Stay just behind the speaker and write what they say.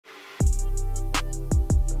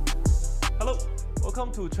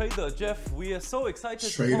Welcome to Trader Jeff. We are so excited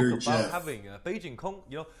Trader to talk about Jeff. having a Beijing Kong.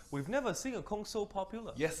 You know, we've never seen a Kong so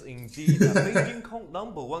popular. Yes, indeed. A Beijing Kong,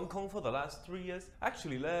 #1 Kong for the last 3 years.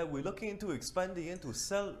 Actually, we're looking into expanding into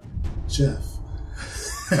sell. Jeff.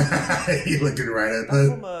 You looking right at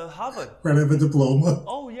From the Harvard. right at the diploma.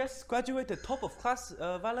 Oh yes, graduated top of class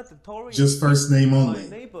valedictorian. Just first name My only.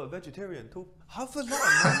 neighbor, vegetarian too. Harvard lot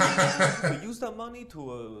of money. We use that money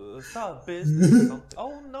to start a business or something.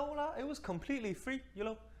 Oh no lah, it was completely free. You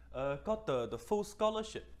know, got the full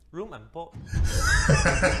scholarship, room and board.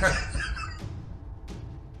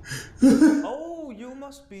 Oh, you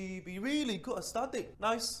must be really good at studying.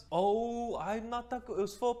 Nice. Oh, I'm not that good. It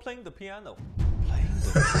was for playing the piano. Playing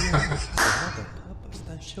the piano for another purpose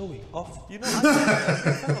than showing off. You know, I'm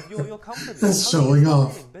a fan of your company. That's How do you showing start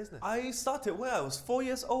off. in business? I started when I was 4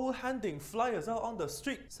 years old, handing flyers out on the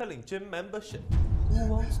street, selling gym membership. Who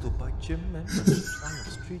wants to buy gym membership on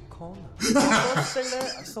a street corner? First day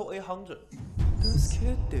there, I sold 800. This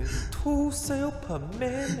kid did 2 sales per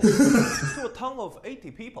minute to a town of 80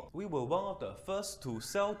 people. We were one of the first to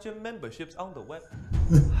sell gym memberships on the web.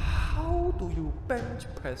 How do you bench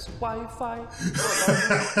press Wi-Fi?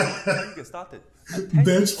 Let me get started.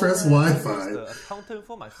 Bench press Wi-Fi. I Wi-Fi. was the accountant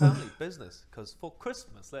for my family business because for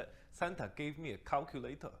Christmas, Santa gave me a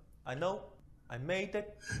calculator. I know, I made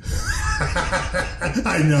it.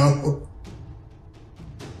 I know.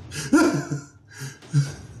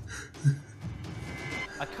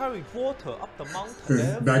 I carried water up the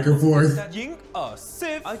mountain. Back and forth. In a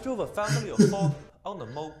sieve. I drove a family of 4 on a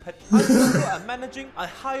moped. I was good at managing. I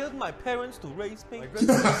hired my parents to raise me. My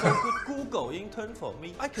resume is so good, Google intern for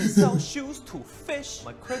me. I can sell shoes to fish.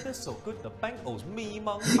 My credit's so good, the bank owes me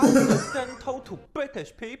money. I sold dental to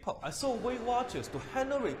British people. I sold Weight Watchers to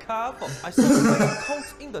Henry Cavill. I sold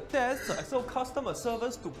raincoats in the desert. I sold customer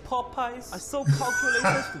service to Popeyes. I sold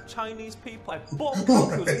calculators to Chinese people. I bought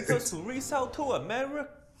calculators to resell to America.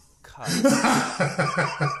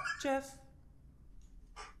 Jeff.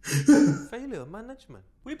 Failure management.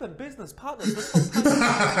 We've been business partners this whole time.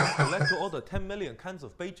 I led to order 10 million cans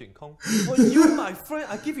of Beijing Kong. For you, my friend,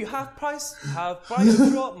 I give you half price. Have Brian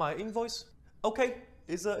draw up my invoice. Okay,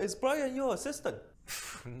 is Brian your assistant?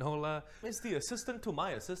 No lah, it's the assistant to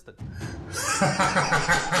my assistant.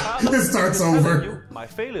 It starts over. You, my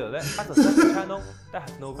failure that has a second channel that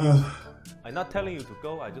has no views. I'm not telling you to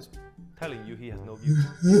go, I just telling you he has no views.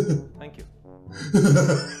 Thank you.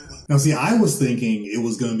 Now, see, I was thinking it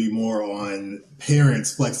was going to be more on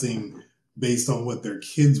parents flexing based on what their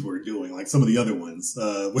kids were doing, like some of the other ones.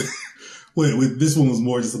 With this one was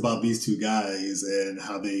more just about these two guys and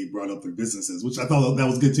how they brought up their businesses, which I thought that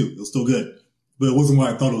was good too. It was still good, but it wasn't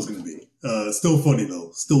what I thought it was going to be. Still funny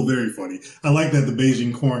though. Still very funny. I like that the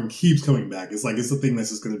Beijing corn keeps coming back. It's like it's a thing that's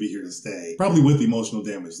just going to be here to stay. Probably with emotional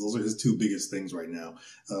damage. Those are his 2 biggest things right now.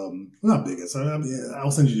 Not biggest.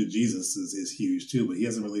 I'll Send You to Jesus is huge too, but he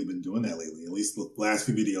hasn't really been doing that lately. At least the last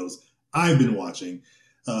few videos I've been watching.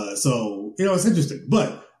 So, you know, it's interesting.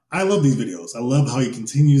 But I love these videos. I love how he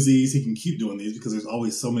continues these. He can keep doing these because there's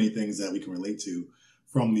always so many things that we can relate to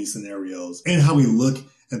from these scenarios and how we look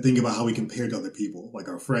and think about how we compare to other people, like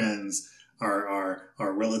our friends, our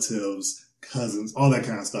relatives, cousins, all that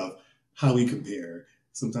kind of stuff, how we compare.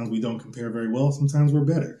 Sometimes we don't compare very well. Sometimes we're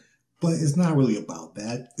better, but it's not really about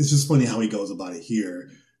that. It's just funny how he goes about it here,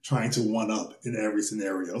 trying to one up in every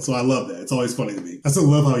scenario. So I love that. It's always funny to me. I still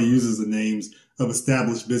love how he uses the names of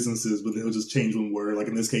established businesses, but he'll just change one word. Like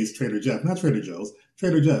in this case, Trader Jeff, not Trader Joe's,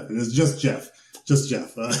 Trader Jeff. And it's just Jeff. Just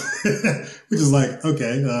Jeff, which is like,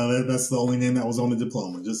 okay, that's the only name that was on the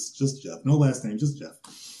diploma. Just Jeff. No last name, just Jeff.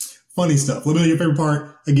 Funny stuff. Let me know your favorite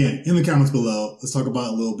part. Again, in the comments below. Let's talk about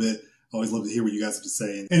it a little bit. I always love to hear what you guys have to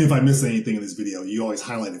say. And if I miss anything in this video, you always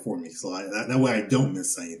highlight it for me. So that way I don't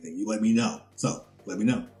miss anything. You let me know. So let me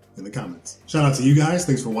know in the comments. Shout out to you guys.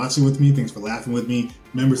 Thanks for watching with me. Thanks for laughing with me.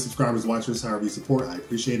 Members, subscribers, watchers, however you support, I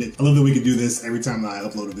appreciate it. I love that we can do this every time that I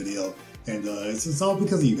upload a video. And it's all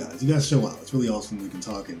because of you guys. You guys show out. It's really awesome when we can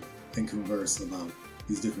talk and converse about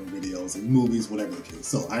these different videos and movies, whatever the case.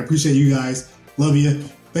 So I appreciate you guys. Love you.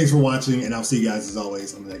 Thanks for watching. And I'll see you guys as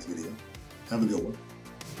always on the next video. Have a good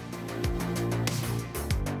one.